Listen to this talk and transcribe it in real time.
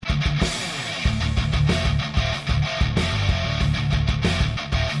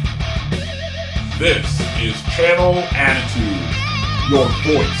This is Channel Attitude. Your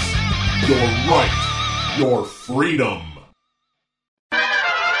voice, your right, your freedom.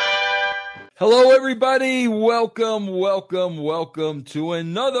 Hello, everybody. Welcome to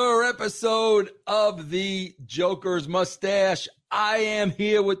another episode of the Joker's Mustache. I am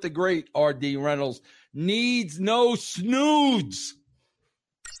here with the great R.D. Reynolds. Needs no snooze.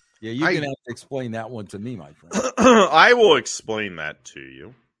 Yeah, you're going to have to explain that one to me, my friend. I will explain that to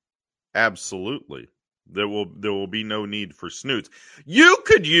you. Absolutely. There will be no need for snoods. You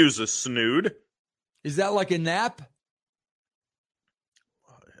could use a snood. Is that like a nap?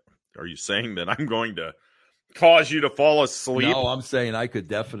 Are you saying that I'm going to cause you to fall asleep? No, I'm saying I could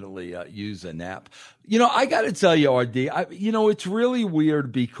definitely use a nap. You know, I got to tell you, RD, it's really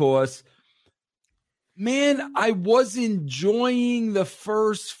weird because, man, I was enjoying the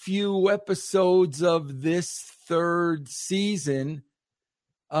first few episodes of this third season.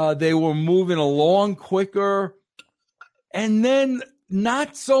 They were moving along quicker, and then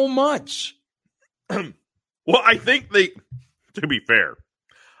not so much. Well, I think to be fair,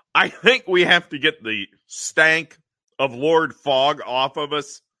 I think we have to get the stank of Lord Fogg off of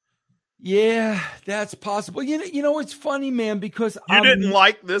us. Yeah, that's possible. You know, it's funny, man, because you didn't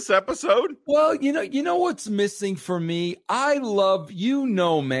like this episode? Well, you know what's missing for me? I love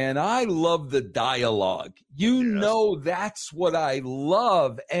the dialogue. You know, that's what I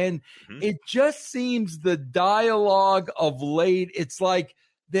love. And it just seems the dialogue of late, it's like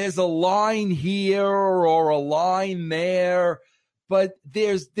there's a line here or a line there, but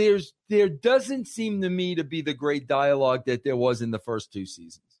there doesn't seem to me to be the great dialogue that there was in the first two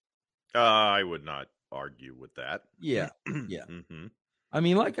seasons. I would not argue with that. Yeah. Mm-hmm. I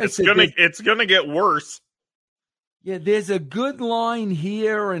mean, like I said, it's gonna get worse. Yeah, there's a good line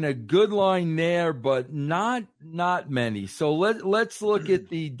here and a good line there, but not many. So let's look at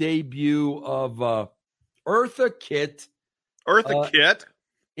the debut of Earth Kitt. Earth Kitt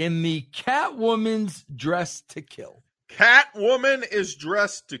in the Catwoman's Dressed to Kill. Catwoman is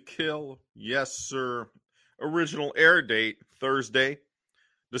Dressed to Kill. Yes, sir. Original air date Thursday,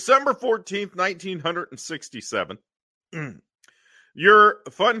 December 14th, 1967. Your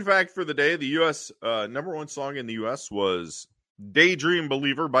fun fact for the day, the U.S. Number one song in the U.S. was Daydream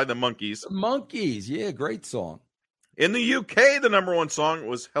Believer by the Monkees. Monkees, yeah, great song. In the U.K., the number one song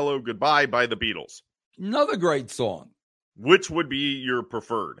was Hello Goodbye by the Beatles. Another great song. Which would be your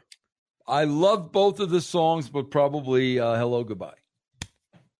preferred? I love both of the songs, but probably Hello Goodbye.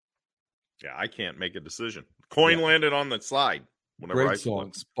 Yeah, I can't make a decision. Coin landed on the slide. Great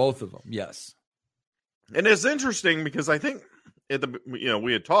songs, both of them, yes. And it's interesting because I think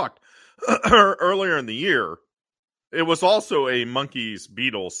we had talked earlier in the year. It was also a Monkees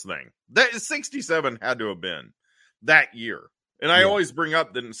Beatles thing. That 67 had to have been that year. And I always bring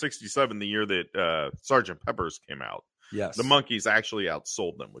up that in 67, the year that Sgt. Pepper's came out. Yes, the Monkees actually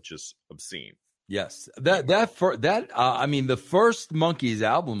outsold them, which is obscene. Yes, the first Monkees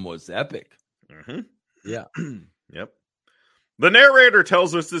album was epic. Mm-hmm. Yeah. Yep. The narrator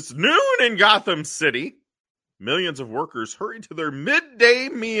tells us it's noon in Gotham City. Millions of workers hurry to their midday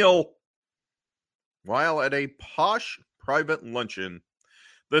meal. While at a posh private luncheon,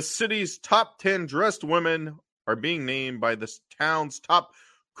 the city's top 10 dressed women are being named by the town's top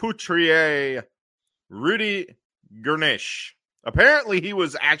couturier, Rudy Gurnish. Apparently,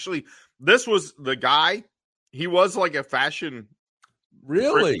 this was the guy. He was like a fashion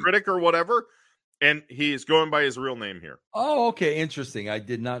critic or whatever. And he's going by his real name here. Oh, okay. Interesting. I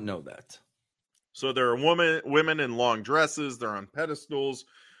did not know that. So there are women in long dresses. They're on pedestals.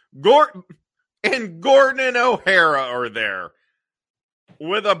 Gordon and O'Hara are there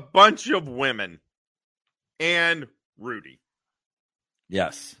with a bunch of women. And Rudy.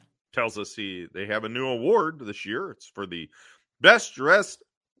 Yes. Tells us they have a new award this year. It's for the best dressed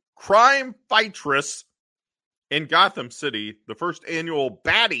crime fightress in Gotham City. The first annual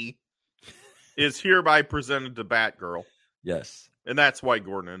Batty is hereby presented to Batgirl. Yes. And that's why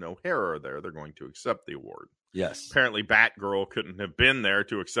Gordon and O'Hara are there. They're going to accept the award. Yes. Apparently Batgirl couldn't have been there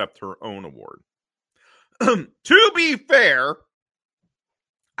to accept her own award. To be fair,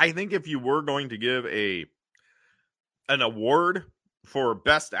 I think if you were going to give an award for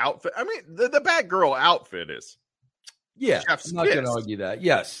best outfit, I mean, the Batgirl outfit is chef's I'm not going to argue that.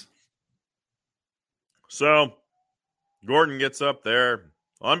 Yes. So Gordon gets up there.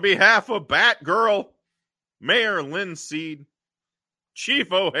 On behalf of Batgirl, Mayor Linseed,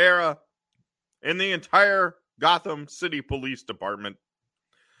 Chief O'Hara, and the entire Gotham City Police Department,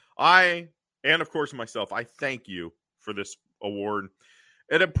 I, and of course myself, I thank you for this award.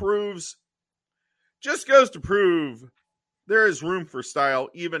 It just goes to prove there is room for style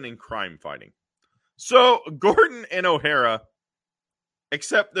even in crime fighting. So Gordon and O'Hara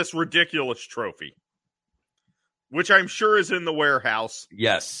accept this ridiculous trophy, which I'm sure is in the warehouse.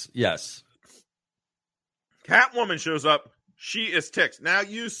 Yes. Catwoman shows up. She is ticked. Now,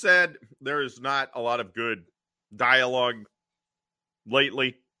 you said there is not a lot of good dialogue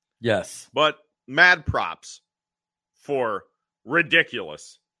lately. Yes. But mad props for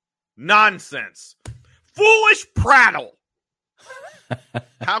ridiculous, nonsense, foolish prattle.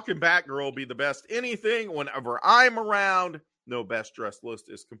 How can Batgirl be the best anything whenever I'm around? No best dressed list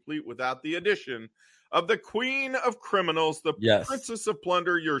is complete without the addition of the queen of criminals, the princess of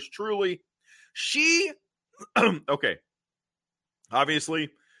plunder, yours truly. She, okay. Obviously,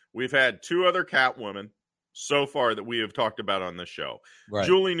 we've had two other Catwomen so far that we have talked about on this show. Right.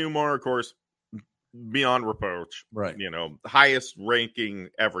 Julie Newmar, of course, beyond reproach. Right. You know, highest ranking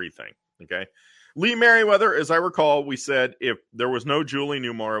everything. Okay. Lee Merriweather, as I recall, we said if there was no Julie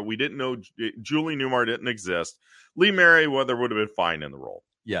Newmar, we didn't know Julie Newmar didn't exist. Lee Merriweather would have been fine in the role.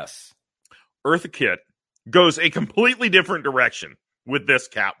 Yes. Earth Kitt goes a completely different direction with this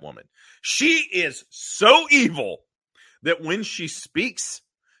Catwoman. She is so evil that when she speaks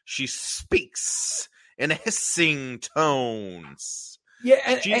in hissing tones.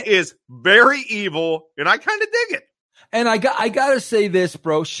 Yeah, she is very evil, and I kind of dig it. And I gotta say this,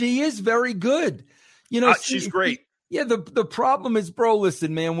 bro. She is very good. You know, she's great. Yeah, the problem is, bro,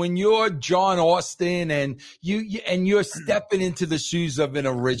 listen, man, when you're John Austin and you're stepping into the shoes of an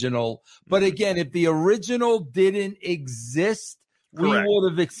original, but again, if the original didn't exist, Correct. We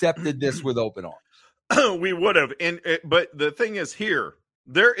would have accepted this with open arms. We would have. But the thing is here,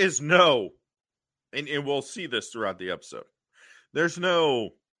 there is no, and we'll see this throughout the episode, there's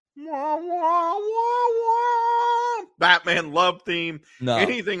no wah, wah, wah, wah, Batman love theme,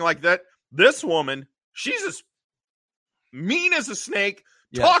 anything like that. This woman, she's as mean as a snake,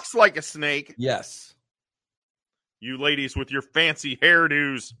 talks like a snake. Yes. You ladies with your fancy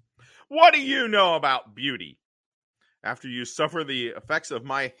hairdos, what do you know about beauty? After you suffer the effects of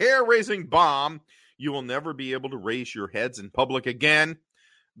my hair-raising bomb, you will never be able to raise your heads in public again.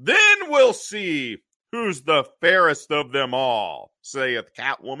 Then we'll see who's the fairest of them all, saith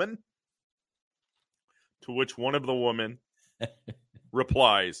Catwoman. To which one of the women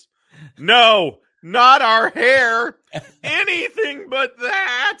replies, no, not our hair. Anything but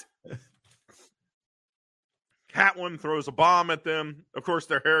that. Catwoman throws a bomb at them. Of course,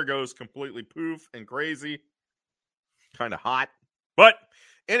 their hair goes completely poof and crazy. Kind of hot. But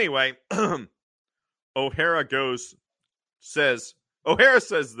anyway, O'Hara says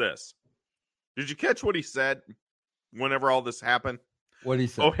this. Did you catch what he said whenever all this happened? What did he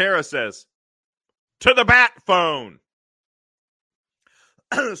say? O'Hara says, to the bat phone.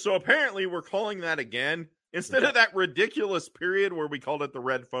 So apparently we're calling that again instead of that ridiculous period where we called it the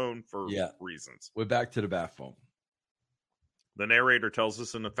red phone for reasons. We're back to the bat phone. The narrator tells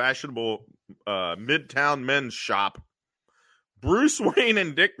us in a fashionable Midtown men's shop, Bruce Wayne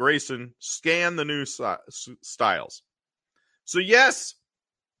and Dick Grayson scan the new styles. So yes,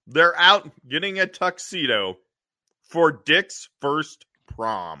 they're out getting a tuxedo for Dick's first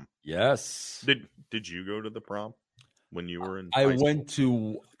prom. Yes. Did you go to the prom when you were in high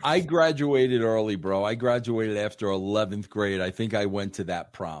school? I graduated early, bro. I graduated after 11th grade. I think I went to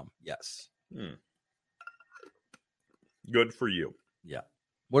that prom. Yes. Good for you. Yeah.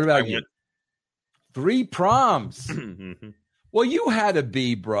 What about you? 3 proms. Well, you had to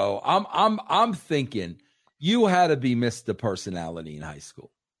be, bro. I'm thinking you had to be Mr. Personality in high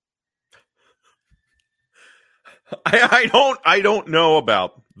school. I don't know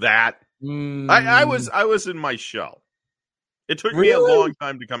about that. I was in my shell. It took me a long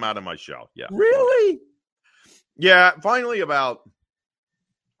time to come out of my shell. Yeah. Really? Yeah. Finally, about,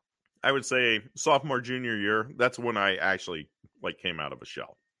 I would say, sophomore, junior year. That's when I actually came out of a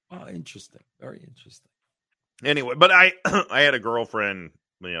shell. Oh, interesting. Very interesting. Anyway, but I had a girlfriend,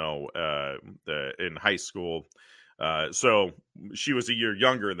 in high school. So she was a year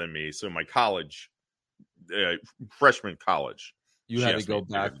younger than me. So my college, freshman college. You had to go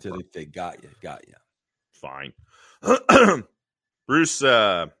back to the thing. Got you. Fine. Bruce,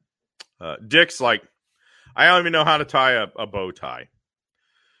 Dick's like, I don't even know how to tie a bow tie.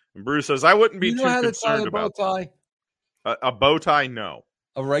 And Bruce says, I wouldn't be too concerned about a bow tie. No.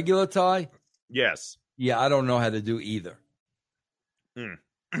 A regular tie? Yes. Yeah, I don't know how to do either.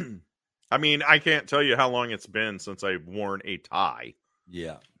 I mean, I can't tell you how long it's been since I've worn a tie.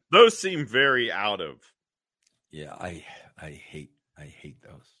 Yeah. Those seem very out of. Yeah, I hate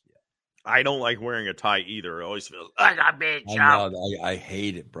those. Yeah. I don't like wearing a tie either. It always feels like a big job. I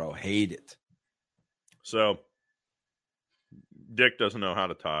hate it, bro. Hate it. So Dick doesn't know how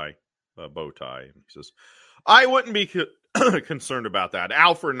to tie. bow tie. He says, I wouldn't be concerned about that.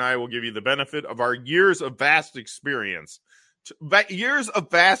 Alfred and I will give you the benefit of our years of vast experience.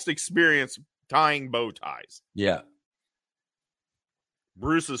 Tying bow ties. Yeah.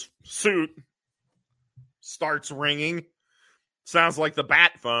 Bruce's suit starts ringing. Sounds like the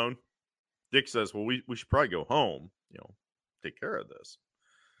bat phone. Dick says, well, we should probably go home. Take care of this.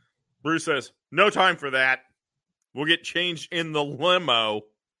 Bruce says, no time for that. We'll get changed in the limo.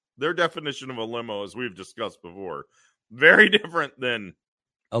 Their definition of a limo, as we've discussed before, very different than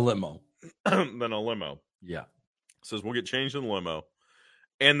a limo. Yeah. Says we'll get changed in the limo.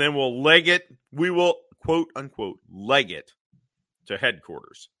 And then we'll leg it. We will, quote unquote, leg it to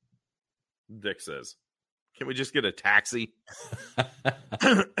headquarters. Dick says, can we just get a taxi?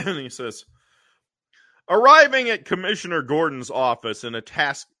 And he says, arriving at Commissioner Gordon's office in a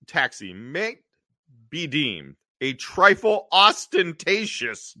taxi may be deemed a trifle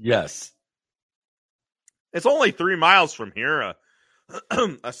ostentatious. Yes. It's only 3 miles from here.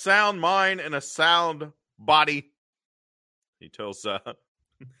 A sound mind and a sound body. He tells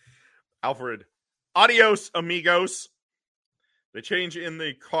Alfred, adios, amigos. They change in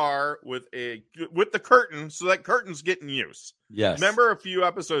the car with the curtain, so that curtain's getting use. Yes. Remember a few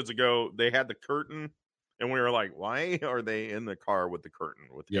episodes ago, they had the curtain, and we were like, why are they in the car with the curtain?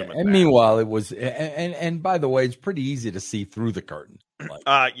 And meanwhile, it was, and by the way, it's pretty easy to see through the curtain.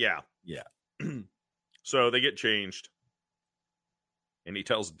 Yeah. So they get changed, and he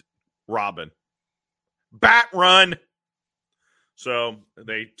tells Robin, bat run. So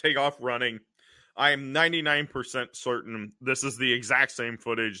they take off running. I am 99% certain this is the exact same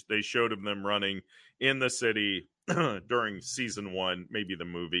footage they showed of them running in the city during season 1, maybe the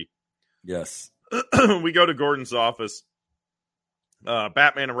movie. Yes. We go to Gordon's office.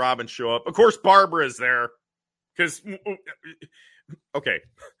 Batman and Robin show up. Of course, Barbara is there. Because, okay,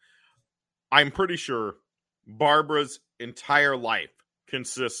 I'm pretty sure Barbara's entire life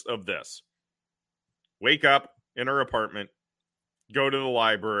consists of this. Wake up in her apartment, go to the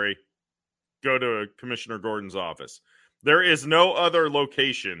library, go to Commissioner Gordon's office. There is no other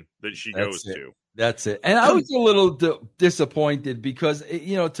location that she goes to. That's it. And I was a little disappointed because,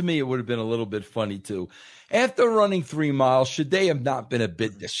 to me, it would have been a little bit funny, too. After running 3 miles, should they have not been a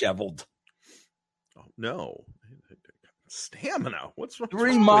bit disheveled? Oh, no. Stamina. What's wrong?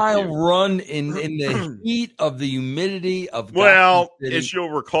 3 mile run in the heat of the humidity of Well, as you'll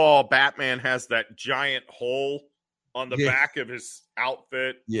recall, Batman has that giant hole on the back of his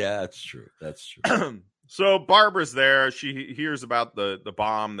outfit. Yeah, that's true. So Barbara's there. She hears about the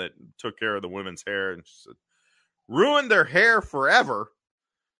bomb that took care of the women's hair, and she said, ruined their hair forever.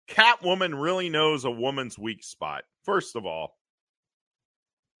 Catwoman really knows a woman's weak spot. First of all,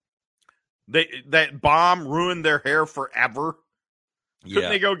 that bomb ruined their hair forever. Couldn't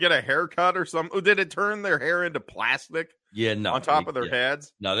they go get a haircut or something? Did it turn their hair into plastic? Yeah, no. On top of their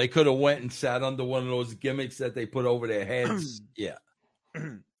heads? No, they could have went and sat under one of those gimmicks that they put over their heads. Yeah.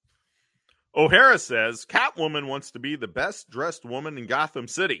 O'Hara says Catwoman wants to be the best dressed woman in Gotham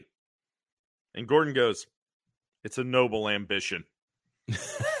City. And Gordon goes, it's a noble ambition.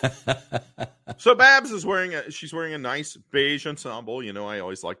 So Babs is wearing a nice beige ensemble. I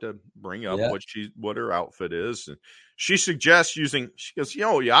always like to bring up what her outfit is. And she suggests she goes,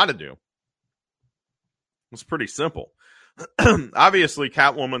 what you ought to do. It's pretty simple. Obviously,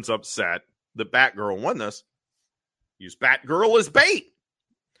 Catwoman's upset that Batgirl won this. Use Batgirl as bait.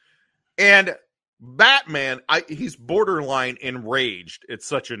 And Batman, he's borderline enraged at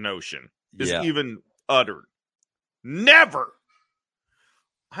such a notion. Is even uttered. Never.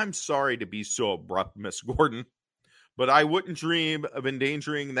 I'm sorry to be so abrupt, Miss Gordon, but I wouldn't dream of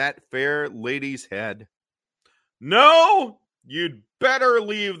endangering that fair lady's head. No, you'd better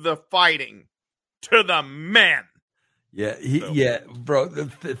leave the fighting to the men. Yeah, bro.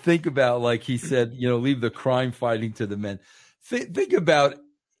 Think about, like he said, leave the crime fighting to the men. Think about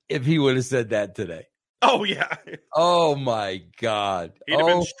if he would have said that today. Oh, yeah. Oh, my God. He'd have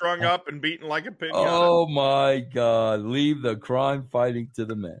been strung up and beaten like a pinata. Oh, my God. Leave the crime fighting to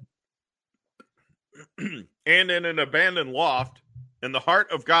the men. And in an abandoned loft in the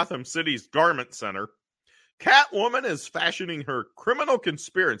heart of Gotham City's garment center, Catwoman is fashioning her criminal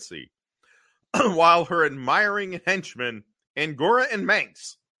conspiracy while her admiring henchmen, Angora and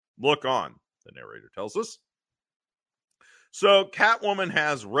Manx, look on, the narrator tells us. So Catwoman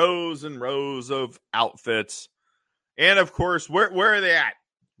has rows and rows of outfits. And of course, where are they at?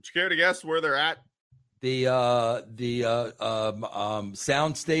 Would you care to guess where they're at? The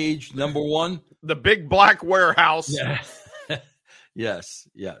soundstage #1. The big black warehouse. Yeah.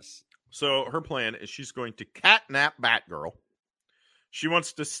 Yes. So her plan is she's going to catnap Batgirl. She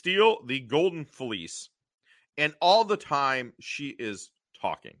wants to steal the golden fleece. And all the time she is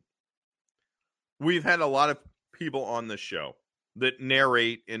talking. We've had a lot of people on this show that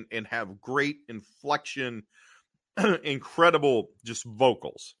narrate and have great inflection, incredible just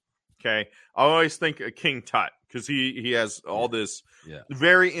vocals. Okay. I always think of King Tut because he has all this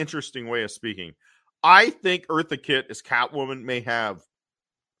very interesting way of speaking. I think Earth Kitt as Catwoman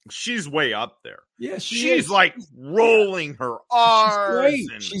she's way up there. Yeah, she's like rolling her R's.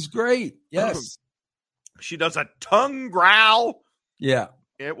 She's great. Yes. She does a tongue growl. Yeah.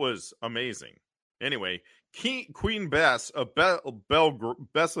 It was amazing. Anyway, Queen Bess of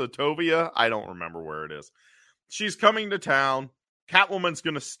Bessatovia, I don't remember where it is. She's coming to town. Catwoman's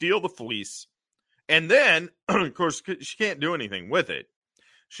going to steal the fleece. And then, of course, she can't do anything with it.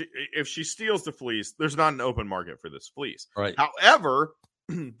 If she steals the fleece, there's not an open market for this fleece. Right. However,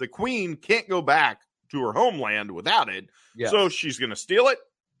 the queen can't go back to her homeland without it. Yes. So she's going to steal it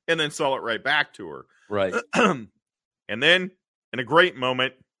and then sell it right back to her. Right. And then, in a great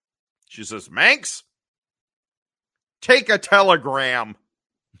moment, she says, Manx, take a telegram.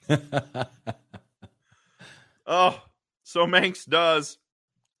 Oh, so Manx does.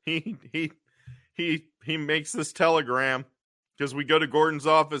 He makes this telegram because we go to Gordon's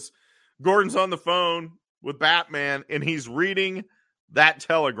office. Gordon's on the phone with Batman, and he's reading that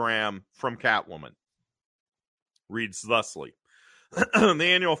telegram from Catwoman. Reads thusly. The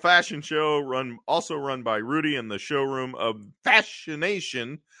annual fashion show also run by Rudy in the showroom of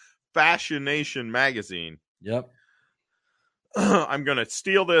Fascination magazine. Yep. I'm going to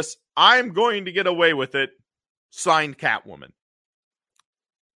steal this. I'm going to get away with it. Signed, Catwoman.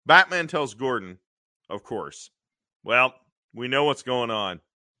 Batman tells Gordon, of course, well, we know what's going on.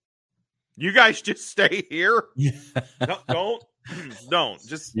 You guys just stay here. No, don't.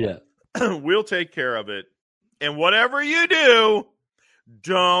 Just we'll take care of it. And whatever you do,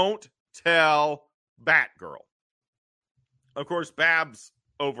 don't tell Batgirl. Of course, Babs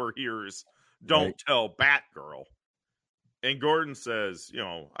overhears, don't tell Batgirl. And Gordon says,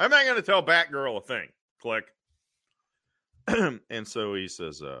 I'm not going to tell Batgirl a thing. Click. And so he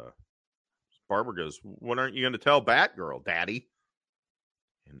says, Barbara goes, what aren't you going to tell Batgirl, Daddy?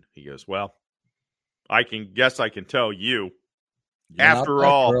 And he goes, well, I can tell you. After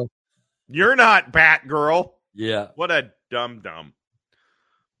all, you're not Batgirl. Yeah. What a dum-dum.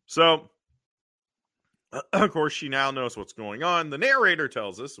 So, of course, she now knows what's going on. The narrator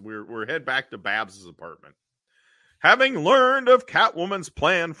tells us we're head back to Babs' apartment. Having learned of Catwoman's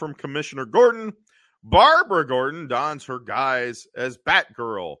plan from Commissioner Gordon, Barbara Gordon dons her guise as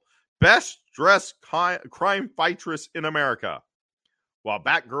Batgirl, best dressed crime fightress in America. While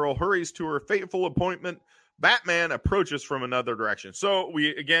Batgirl hurries to her fateful appointment, Batman approaches from another direction. So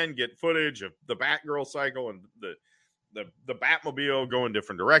we again get footage of the Batgirl cycle and the Batmobile going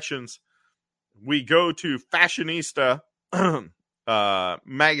different directions. We go to Fashionista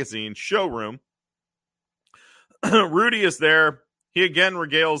magazine showroom. Rudy is there. He again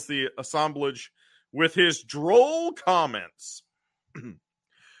regales the assemblage with his droll comments.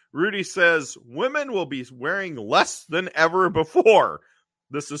 Rudy says women will be wearing less than ever before.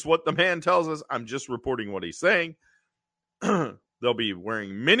 This is what the man tells us. I'm just reporting what he's saying. They'll be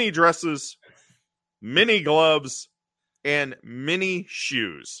wearing mini dresses, mini gloves, and mini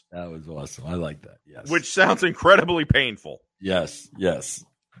shoes. That was awesome. I like that. Yes. Which sounds incredibly painful. Yes. Yes.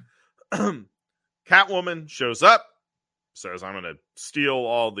 Catwoman shows up, says, I'm going to steal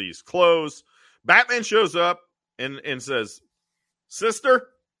all these clothes. Batman shows up and says, sister,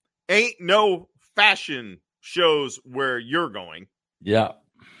 ain't no fashion shows where you're going. Yeah.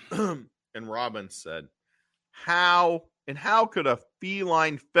 And Robin said, how could a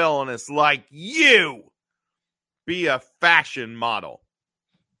feline feloness like you be a fashion model?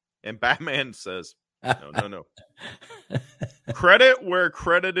 And Batman says, no. Credit where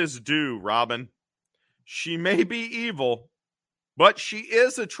credit is due, Robin. She may be evil, but she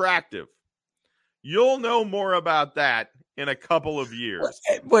is attractive. You'll know more about that in a couple of years.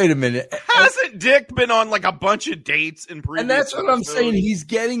 Wait a minute. Hasn't Dick been on like a bunch of dates in previous And that's what episodes? I'm saying. He's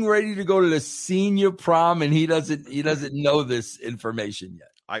getting ready to go to the senior prom, and he doesn't know this information yet.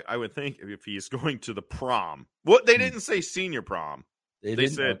 I would think if he's going to the prom. Well, they didn't say senior prom. They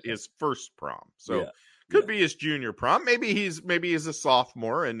said his first prom. So could be his junior prom. Maybe he's a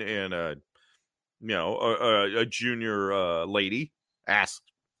sophomore and a junior lady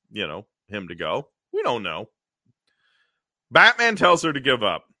asked, him to go. We don't know. Batman tells her to give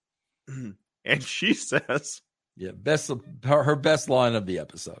up. And she says, her best line of the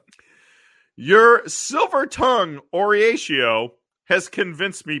episode. Your silver tongue, Horatio, has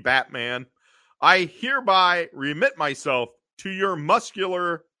convinced me, Batman. I hereby remit myself to your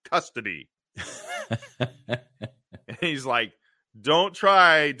muscular custody. And he's like, don't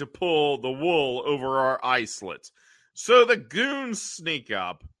try to pull the wool over our eye slits. So the goons sneak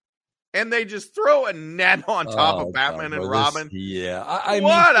up and they just throw a net on top of Batman and Robin. I mean,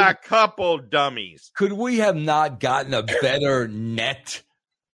 what a couple dummies. Could we have not gotten a better net?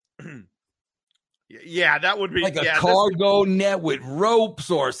 Yeah, that would be like a cargo net with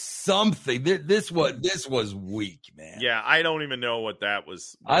ropes or something. This was weak, man. Yeah, I don't even know what that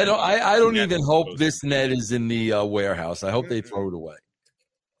was. I don't even hope this net is in the warehouse. I hope they throw it away.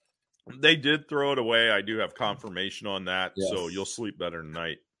 They did throw it away. I do have confirmation on that, yes. So you'll sleep better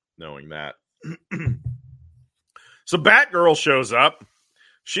tonight knowing that. So Batgirl shows up.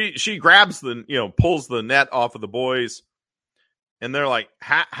 She grabs pulls the net off of the boys. And they're like,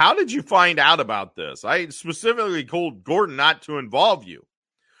 how did you find out about this? I specifically told Gordon not to involve you.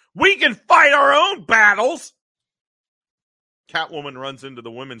 We can fight our own battles. Catwoman runs into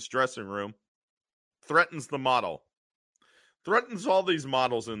the women's dressing room, threatens the model. Threatens all these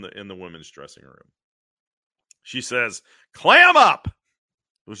models in the women's dressing room. She says, clam up,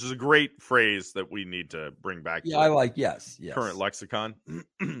 which is a great phrase that we need to bring back. Yeah, I like, yes. Current lexicon.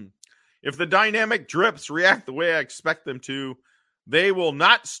 If the dynamic drips react the way I expect them to, they will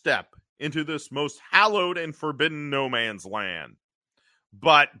not step into this most hallowed and forbidden no man's land.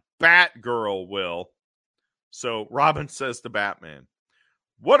 But Batgirl will. So Robin says to Batman,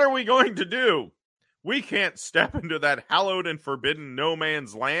 what are we going to do? We can't step into that hallowed and forbidden no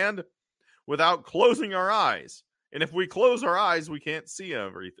man's land without closing our eyes. And if we close our eyes, we can't see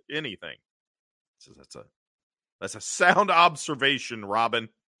anything. So that's a sound observation, Robin.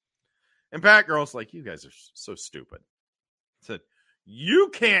 And Batgirl's like, you guys are so stupid. Said,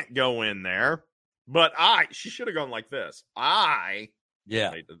 you can't go in there, but she should have gone like this.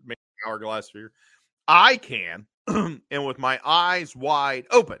 Make hourglass figure. I can, and with my eyes wide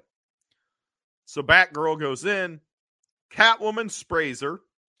open. So Batgirl goes in, Catwoman sprays her,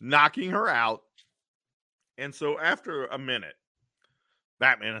 knocking her out. And so after a minute,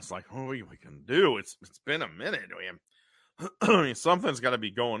 Batman is like, what we can do? It's been a minute. I mean, something's got to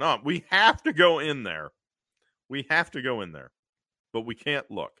be going on. We have to go in there. But we can't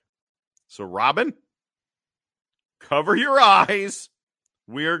look. So Robin, cover your eyes.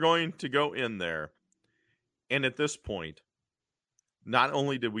 We are going to go in there. And at this point, not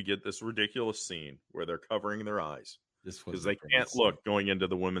only did we get this ridiculous scene where they're covering their eyes because they can't look going into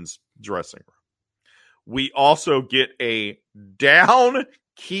the women's dressing room, we also get a down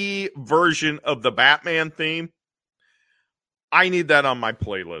key version of the Batman theme. I need that on my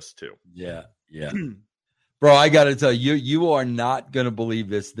playlist too. Yeah. Bro, I got to tell you, you are not going to believe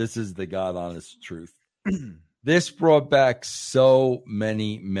this. This is the God honest truth. This brought back so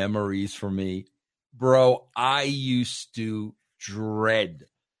many memories for me. Bro, I used to dread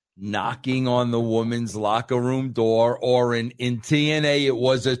knocking on the woman's locker room door, or in TNA, it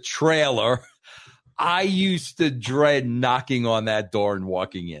was a trailer. I used to dread knocking on that door and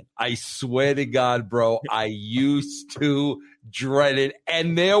walking in. I swear to God, bro, I used to dread it.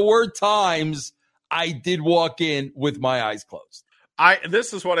 And there were times I did walk in with my eyes closed.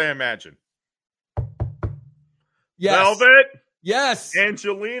 This is what I imagine. Yes. Velvet. Yes.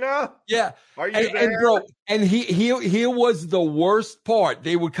 Angelina. Yeah. Are you there? And bro, and here was the worst part.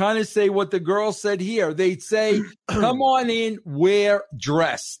 They would kind of say what the girl said here. They'd say, come on in, we're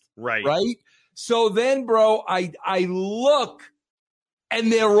dressed. Right. So then, bro, I look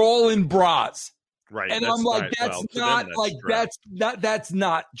and they're all in bras. Right. And I'm like, that's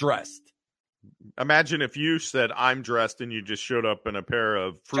not dressed. Imagine if you said I'm dressed and you just showed up in a pair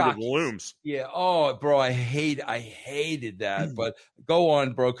of Fruit of the Looms. Yeah. Oh, bro, I hated that. But go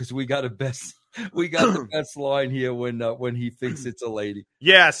on, bro, because we got the best line here when he thinks it's a lady.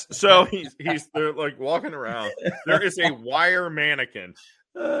 Yes. So they're like walking around. There is a wire mannequin,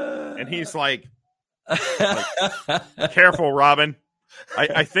 and he's like careful, Robin.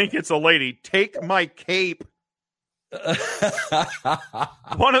 I think it's a lady. Take my cape.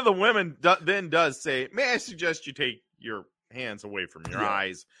 One of the women then does say, may I suggest you take your hands away from your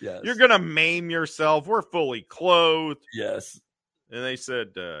eyes? Yes. You're going to maim yourself. We're fully clothed. Yes. And they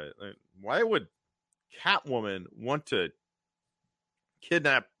said, why would Catwoman want to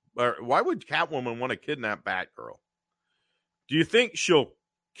kidnap, or why would Catwoman want to kidnap Batgirl? Do you think she'll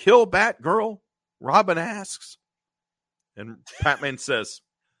kill Batgirl? Robin asks. And Batman says,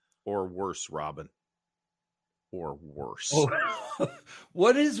 or worse, Robin. Or worse. Oh.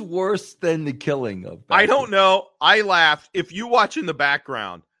 What is worse than the killing of Batman? I don't know. I laughed. If you watch in the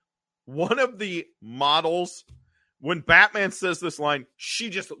background, one of the models, when Batman says this line, she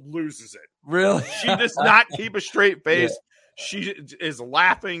just loses it. Really? She does not keep a straight face. She is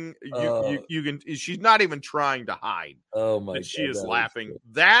laughing. You can. She's not even trying to hide. Oh my that God, she is that laughing.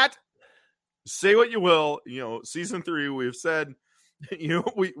 That, say what you will, season 3, we've said,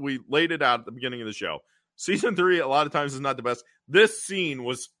 we laid it out at the beginning of the show. Season 3, a lot of times, is not the best. This scene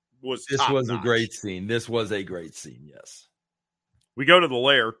was This was top-notch. a great scene. This was a great scene. Yes. We go to the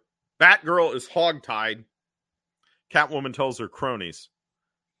lair. Batgirl is hogtied. Catwoman tells her cronies,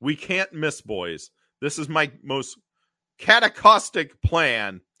 "We can't miss, boys. This is my most catacaustic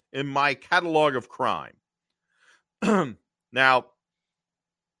plan in my catalog of crime." Now,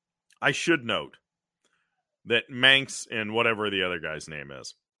 I should note that Manx and whatever the other guy's name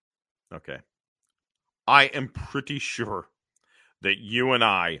is. Okay. I am pretty sure that you and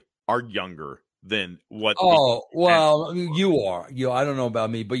I are younger than what. Oh, well, you are. I don't know about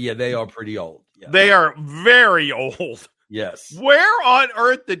me, but yeah, they are pretty old. Yeah. They are very old. Yes. Where on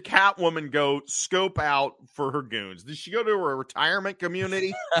earth did Catwoman go scope out for her goons? Did she go to a retirement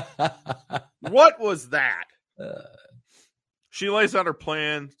community? What was that? She lays out her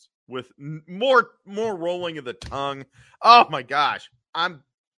plans with more rolling of the tongue. Oh my gosh.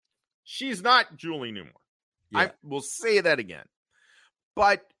 She's not Julie Newmar. Yeah. I will say that again.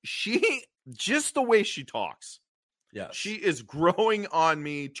 But just the way she talks. Yeah. She is growing on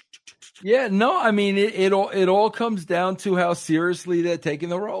me. Yeah, no, I mean it all comes down to how seriously they're taking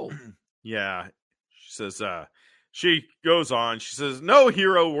the role. Yeah. She says, she goes on, she says, "No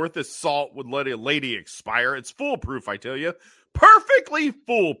hero worth his salt would let a lady expire. It's foolproof, I tell you. Perfectly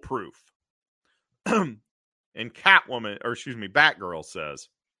foolproof." And Batgirl says,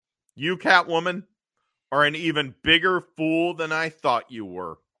 "You, Catwoman, are an even bigger fool than I thought you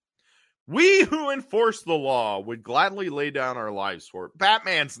were. We who enforce the law would gladly lay down our lives for it.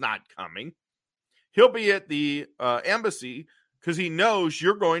 Batman's not coming. He'll be at the embassy because he knows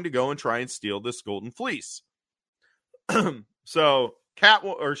you're going to go and try and steal this golden fleece." So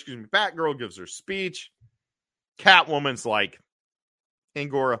Batgirl gives her speech. Catwoman's like,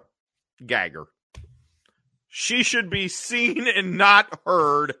 "Angora, gag her. She should be seen and not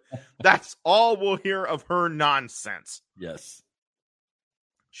heard. That's all we'll hear of her nonsense." Yes.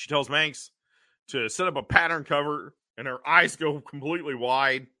 She tells Manx to set up a pattern cover, and her eyes go completely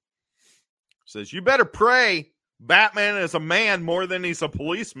wide. Says, "You better pray Batman is a man more than he's a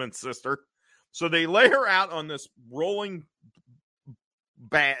policeman, sister." So they lay her out on this rolling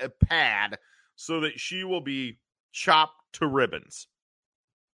pad so that she will be chopped to ribbons.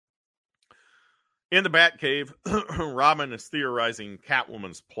 In the Batcave, Robin is theorizing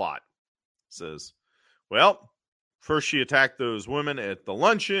Catwoman's plot. Says, well, first she attacked those women at the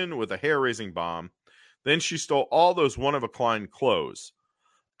luncheon with a hair-raising bomb. Then she stole all those one-of-a-kind clothes.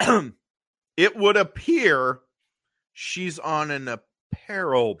 It would appear she's on an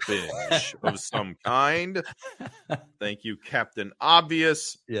apparel binge of some kind. Thank you, Captain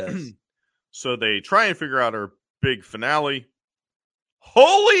Obvious. Yes. So they try and figure out her big finale.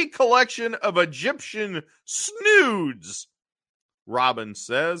 Holy collection of Egyptian snoods, Robin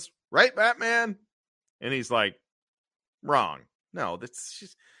says. Right, Batman? And he's like, wrong. No,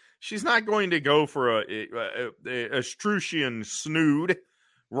 she's not going to go for a Etruscan snood,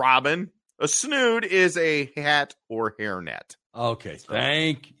 Robin. A snood is a hat or hairnet. Okay,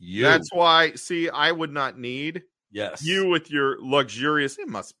 thank you. That's why, see, I would not need you with your luxurious. It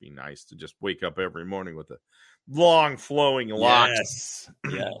must be nice to just wake up every morning with a long flowing locks.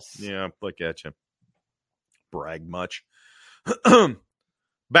 Yes. Yeah, look at you. Brag much.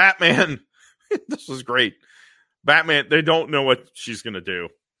 Batman. This was great. Batman, they don't know what she's going to do.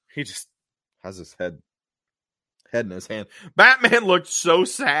 He just has his head in his hand. Batman looked so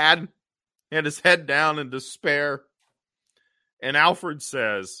sad. He had his head down in despair. And Alfred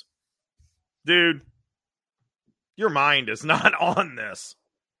says, dude, your mind is not on this.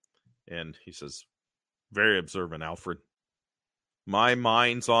 And he says, very observant, Alfred. My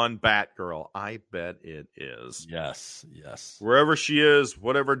mind's on Batgirl. I bet it is. Yes. Wherever she is,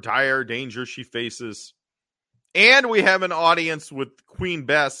 whatever dire danger she faces. And we have an audience with Queen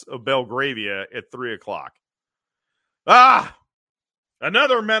Bess of Belgravia at 3:00.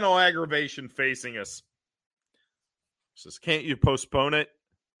 Another mental aggravation facing us. Says, can't you postpone it?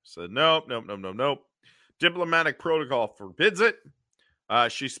 Said, nope. Diplomatic protocol forbids it.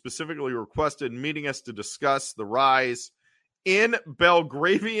 She specifically requested meeting us to discuss the rise in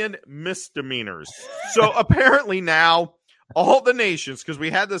Belgravian misdemeanors. So apparently now all the nations, because we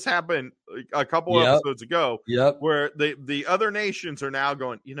had this happen a couple episodes ago, where the other nations are now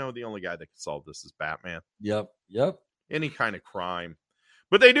going, the only guy that can solve this is Batman. Yep. Any kind of crime.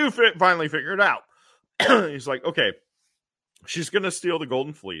 But they do finally figure it out. He's like, okay, she's going to steal the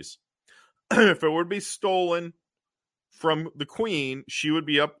golden fleece. If it would be stolen, from the Queen, she would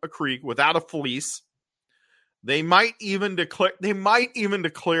be up a creek without a fleece. They might even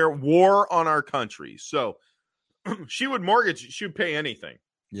declare war on our country. So she would pay anything.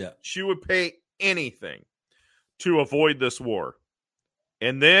 Yeah. She would pay anything to avoid this war.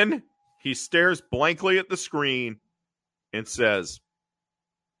 And then he stares blankly at the screen and says,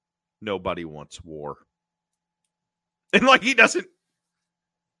 nobody wants war. And like, he doesn't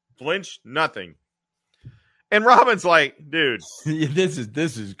flinch, nothing. And Robin's like, dude, this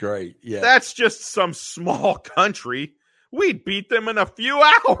is great. Yeah. That's just some small country. We'd beat them in a few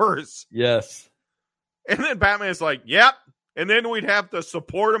hours. Yes. And then Batman's like, yep. And then we'd have to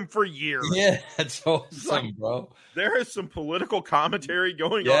support them for years. Yeah, that's awesome, like, bro. There is some political commentary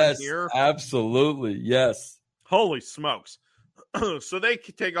going on here. Absolutely. Yes. Holy smokes. So they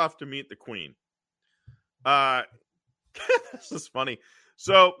take off to meet the Queen. This is funny.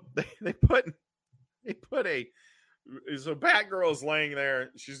 So they put so Batgirl is laying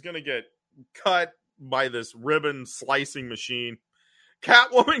there. She's going to get cut by this ribbon slicing machine.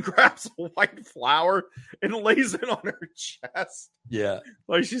 Catwoman grabs a white flower and lays it on her chest. Yeah.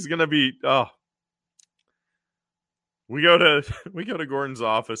 Like she's going to be, we go to Gordon's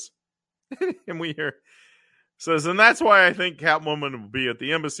office and we hear, says, and that's why I think Catwoman will be at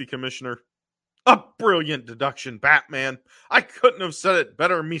the embassy, Commissioner. A brilliant deduction, Batman. I couldn't have said it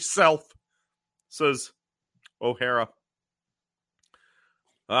better myself, says O'Hara.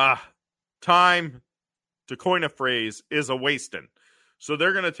 Time, to coin a phrase, is a wastin'. So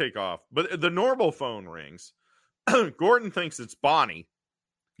they're going to take off. But the normal phone rings. Gordon thinks it's Bonnie.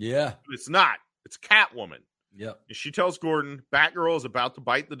 Yeah. But it's not. It's Catwoman. Yep. And she tells Gordon Batgirl is about to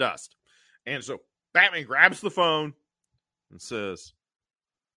bite the dust. And so Batman grabs the phone and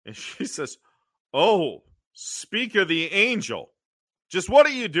she says, oh, speak of the angel. Just what are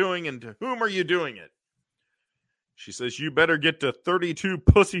you doing and to whom are you doing it? She says, you better get to 32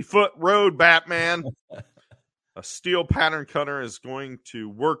 Pussyfoot Road, Batman. A steel pattern cutter is going to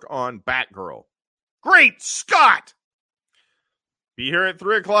work on Batgirl. Great Scott! Be here at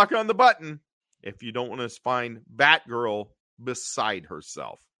 3 o'clock on the button if you don't want to find Batgirl beside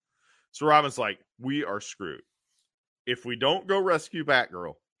herself. So Robin's like, we are screwed. If we don't go rescue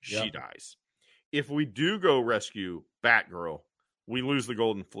Batgirl, she dies. If we do go rescue Batgirl, we lose the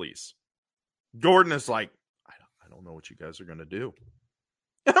Golden Fleece. Gordon is like, I don't know what you guys are going to do.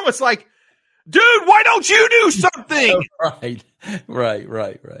 And I was like, dude, why don't you do something? Right.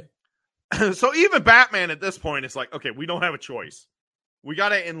 So even Batman at this point is like, okay, we don't have a choice. We got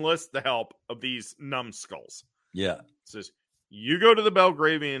to enlist the help of these numbskulls. Yeah. It says, you go to the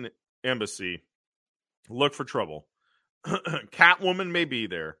Belgravian embassy, look for trouble. Catwoman may be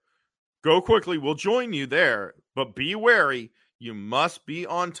there. Go quickly. We'll join you there, but be wary. You must be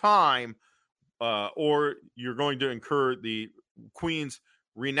on time, or you're going to incur the Queen's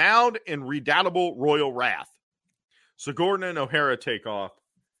renowned and redoubtable royal wrath. So Gordon and O'Hara take off,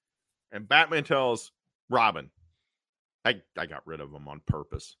 and Batman tells Robin, I got rid of him on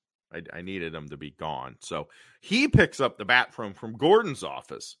purpose. I needed him to be gone. So he picks up the bat from Gordon's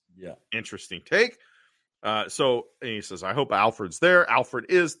office. Yeah. Interesting take. And he says, I hope Alfred's there. Alfred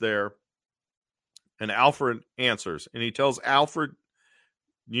is there. And Alfred answers. And he tells Alfred,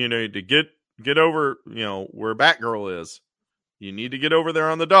 to get over, where Batgirl is. You need to get over there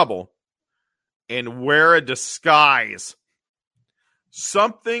on the double and wear a disguise.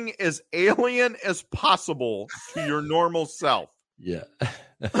 Something as alien as possible to your normal self. Yeah.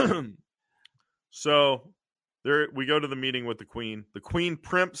 So there we go to the meeting with the Queen. The Queen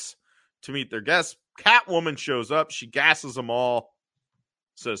primps to meet their guests. Catwoman shows up. She gasses them all.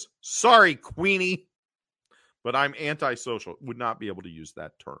 Says, sorry, Queenie, but I'm antisocial. Would not be able to use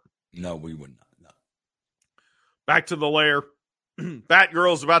that term. No, we would not. No. Back to the lair.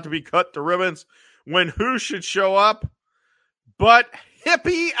 Batgirl's about to be cut to ribbons when who should show up but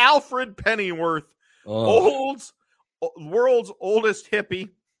hippie Alfred Pennyworth, world's oldest hippie.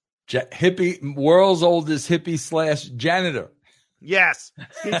 World's oldest hippie / janitor. Yes.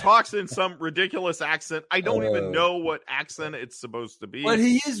 He talks in some ridiculous accent. I don't even know what accent it's supposed to be. But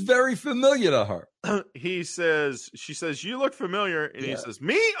he is very familiar to her. She says, you look familiar. And he says,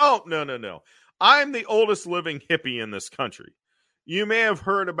 me? Oh, no. I'm the oldest living hippie in this country. You may have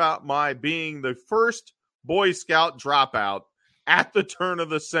heard about my being the first Boy Scout dropout at the turn of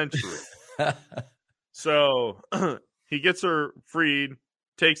the century. So he gets her freed,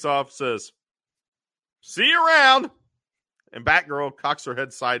 takes off, says, see you around. And Batgirl cocks her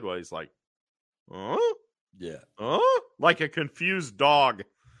head sideways like, huh? Yeah. Huh? Like a confused dog.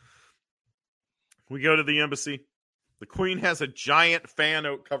 We go to the embassy. The Queen has a giant fan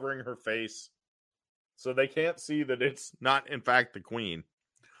out covering her face. so they can't see that it's not, in fact, the queen.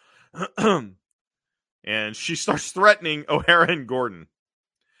 And she starts threatening O'Hara and Gordon.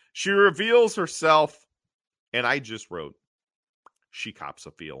 She reveals herself, and I just wrote, she cops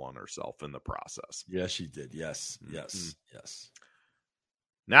a feel on herself in the process. Yes, she did. Yes, yes, yes.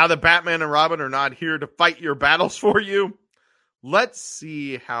 Now that Batman and Robin are not here to fight your battles for you, let's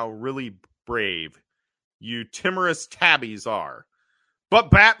see how really brave you timorous tabbies are.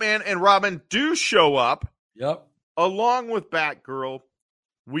 But Batman and Robin do show up. Yep. Along with Batgirl.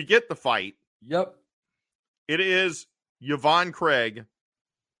 We get the fight. Yep. It is Yvonne Craig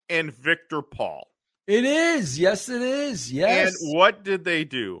and Victor Paul. It is. Yes, it is. Yes. And what did they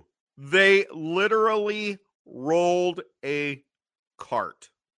do? They literally rolled a cart.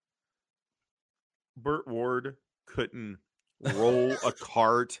 Burt Ward couldn't roll a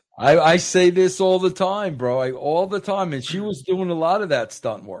cart. I say this all the time, bro. All the time. And she was doing a lot of that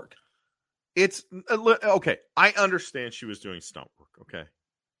stunt work. It's okay. I understand she was doing stunt work. Okay.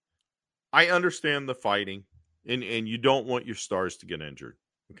 I understand the fighting, and you don't want your stars to get injured.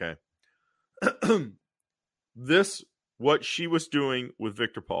 Okay. What she was doing with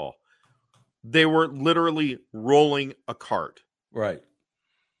Victor Paul, they were literally rolling a cart. Right.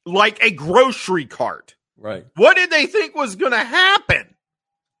 Like a grocery cart. Right. What did they think was going to happen?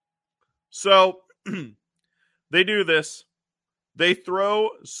 So they do this. They throw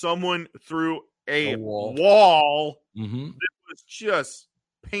someone through a wall mm-hmm. that was just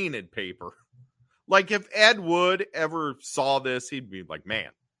painted paper. Like if Ed Wood ever saw this, he'd be like, man,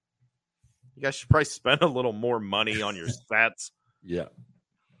 you guys should probably spend a little more money on your sets. Yeah.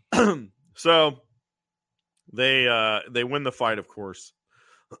 So they win the fight, of course.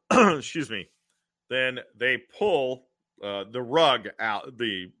 Excuse me. Then they pull the rug out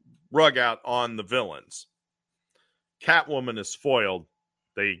on the villains. Catwoman is foiled.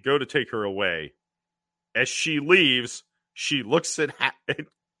 They go to take her away. As she leaves, she looks at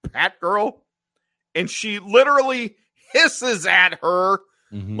Batgirl, and she literally hisses at her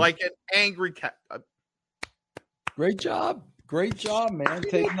like an angry cat. Great job. Great job, man.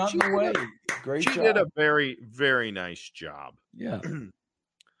 Take nothing away. Great job. She did a very, very nice job. Yeah.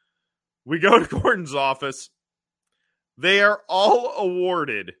 We go to Gordon's office. They are all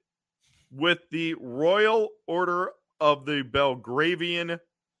awarded with the Royal Order of the Belgravian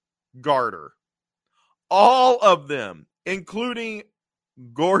Garter. All of them, including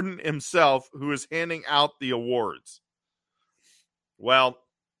Gordon himself, who is handing out the awards. Well,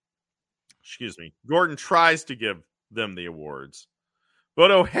 excuse me. Gordon tries to give them the awards,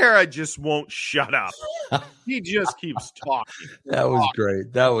 but O'Hara just won't shut up. He just keeps talking. That was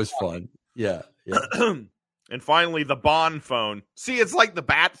great. That was fun. Yeah. Yeah. And finally, the Bond phone. See, it's like the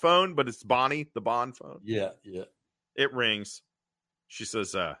Bat phone, but it's Bonnie, the Bond phone. Yeah. Yeah. It rings. She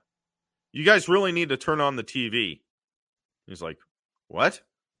says, you guys really need to turn on the TV. He's like, what?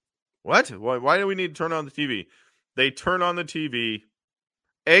 What? Why do we need to turn on the TV? They turn on the TV.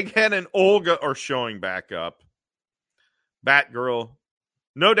 Egghead and Olga are showing back up. Batgirl,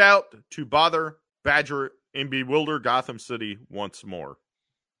 no doubt to bother, badger, and bewilder Gotham City once more.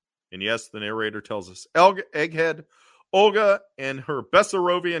 And yes, the narrator tells us Egghead, Olga, and her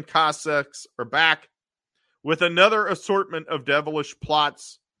Bessarovian Cossacks are back with another assortment of devilish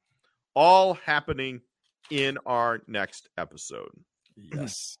plots, all happening in our next episode.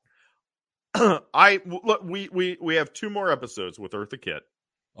 Yes. We have 2 more episodes with Earth Kitt.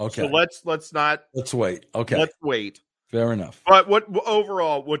 Okay. So let's wait. Okay. Let's wait. Fair enough. But what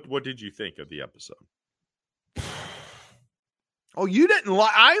did you think of the episode? Oh, you didn't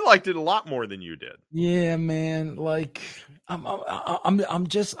like. I liked it a lot more than you did. Yeah, man. Like I'm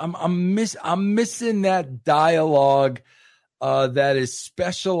missing that dialogue that is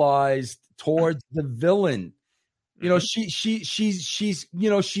specialized towards the villain. You know, she's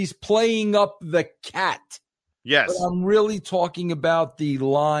playing up the cat. Yes. But I'm really talking about the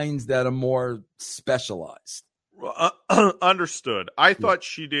lines that are more specialized. Understood. I thought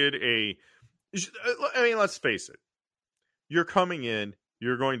she did I mean, let's face it. You're coming in,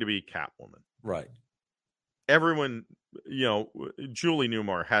 you're going to be Catwoman. Right. Everyone, Julie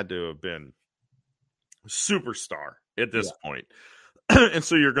Newmar had to have been superstar at this point. And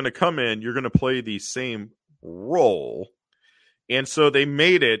so you're going to come in, you're going to play the same role. And so they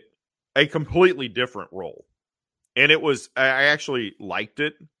made it a completely different role. And I actually liked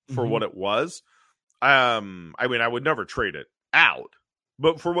it for what it was. I mean, I would never trade it out,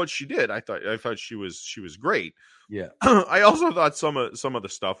 but for what she did, I thought she was great. Yeah. I also thought some of the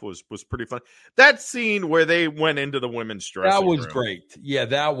stuff was pretty fun. That scene where they went into the women's dressing room. That was great. Yeah,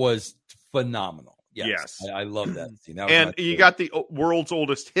 that was phenomenal. Yes. I love that scene. And you got the world's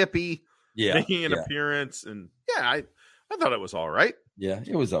oldest hippie making an appearance. And I thought it was all right. Yeah,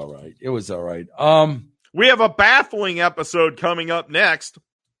 it was all right. It was all right. We have a baffling episode coming up next.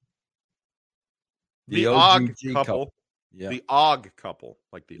 The Og couple. Yeah. The Og couple,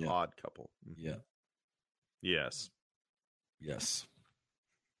 like the odd couple. Yeah. Yes. Yes.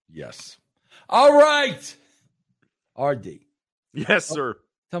 Yes. All right. RD. Yes, sir.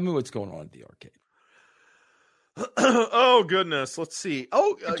 Tell me what's going on at the arcade. Oh goodness. Let's see.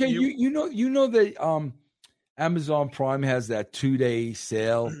 Oh, okay. You know that Amazon Prime has that 2-day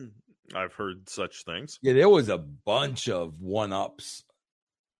sale. I've heard such things. Yeah, there was a bunch of 1-ups.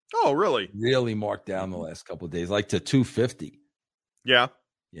 Oh, really? Really marked down the last couple of days, like to $250. Yeah.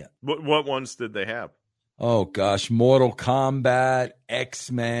 Yeah. What ones did they have? Oh gosh, Mortal Kombat,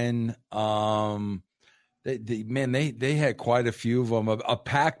 X-Men. They had quite a few of them. A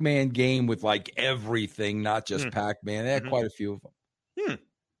Pac-Man game with like everything, not just Pac-Man. They had quite a few of them.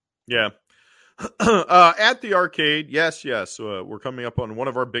 Yeah. At the arcade, yes. We're coming up on one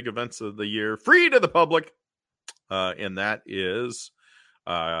of our big events of the year, free to the public, and that is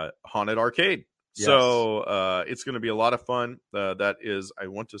Haunted Arcade. Yes. So it's going to be a lot of fun. That is, I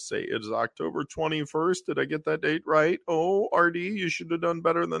want to say it is October 21st. Did I get that date right? Oh, RD, you should have done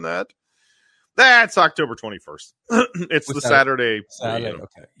better than that. That's October 21st. It's the Saturday. Saturday,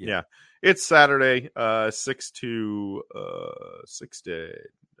 okay. Yeah. It's Saturday, 6 to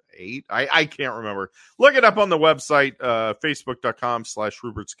 8. I can't remember. Look it up on the website,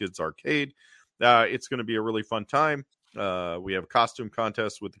 facebook.com/Rupert'sKidsArcade. It's going to be a really fun time. We have a costume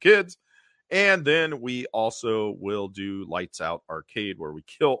contest with the kids. And then we also will do Lights Out Arcade, where we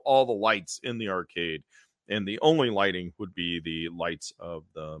kill all the lights in the arcade. And the only lighting would be the lights of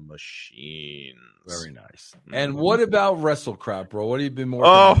the machines. Very nice. And what about WrestleCrap, bro? What have you been working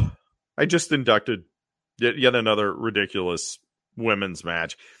on? I just inducted yet another ridiculous women's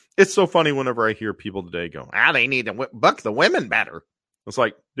match. It's so funny whenever I hear people today go, they need to book the women better. It's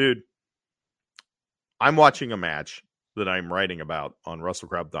like, dude, I'm watching a match that I'm writing about on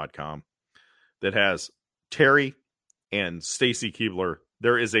WrestleCrap.com that has Terry and Stacy Keibler.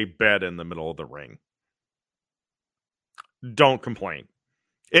 There is a bed in the middle of the ring. Don't complain.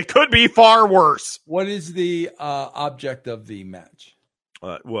 It could be far worse. What is the object of the match?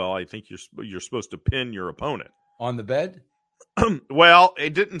 Well, I think you're supposed to pin your opponent on the bed. Well,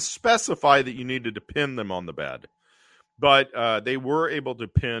 it didn't specify that you needed to pin them on the bed, but they were able to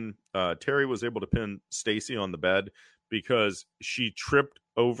pin. Terry was able to pin Stacy on the bed because she tripped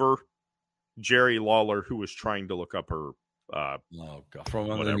over Jerry Lawler, who was trying to look up her.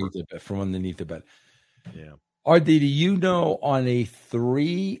 From underneath the bed. Yeah. RD, do you know on a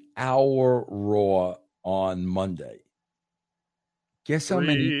 3-hour Raw on Monday? Guess how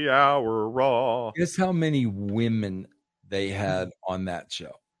many 3-hour Raw. Guess how many women they had on that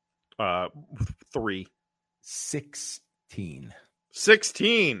show? 3. 16.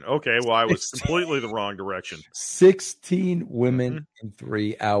 16. Okay, well, I was completely the wrong direction. 16 women in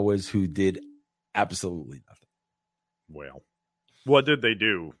 3 hours who did absolutely nothing. Well, what did they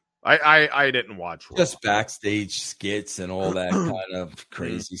do? I didn't watch Raw. Just backstage skits and all that kind of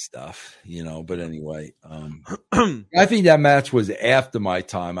crazy stuff, But anyway, I think that match was after my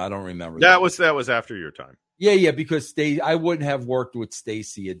time. I don't remember. That was after your time. Yeah, because I wouldn't have worked with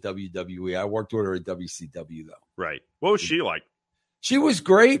Stacy at WWE. I worked with her at WCW though. Right. What was she like? She was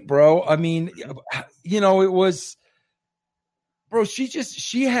great, bro. I mean, it was, bro.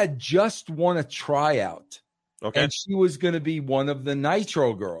 She had just won a tryout. Okay. And she was going to be one of the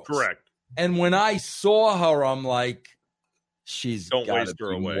Nitro girls. Correct. And when I saw her, I'm like, she's got to be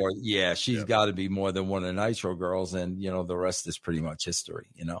away. more. Yeah, she's got to be more than one of the Nitro girls. And, the rest is pretty much history,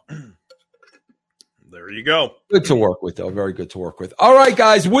 There you go. Good to work with, though. Very good to work with. All right,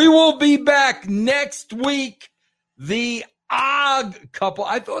 guys. We will be back next week. The Og couple.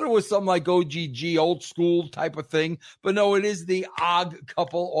 I thought it was something like OGG, old school type of thing. But no, it is the Og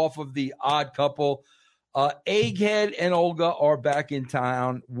couple off of the Odd Couple. Egghead and Olga are back in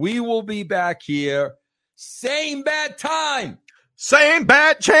town. We will be back here. Same bad time. Same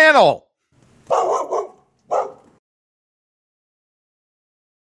bad channel.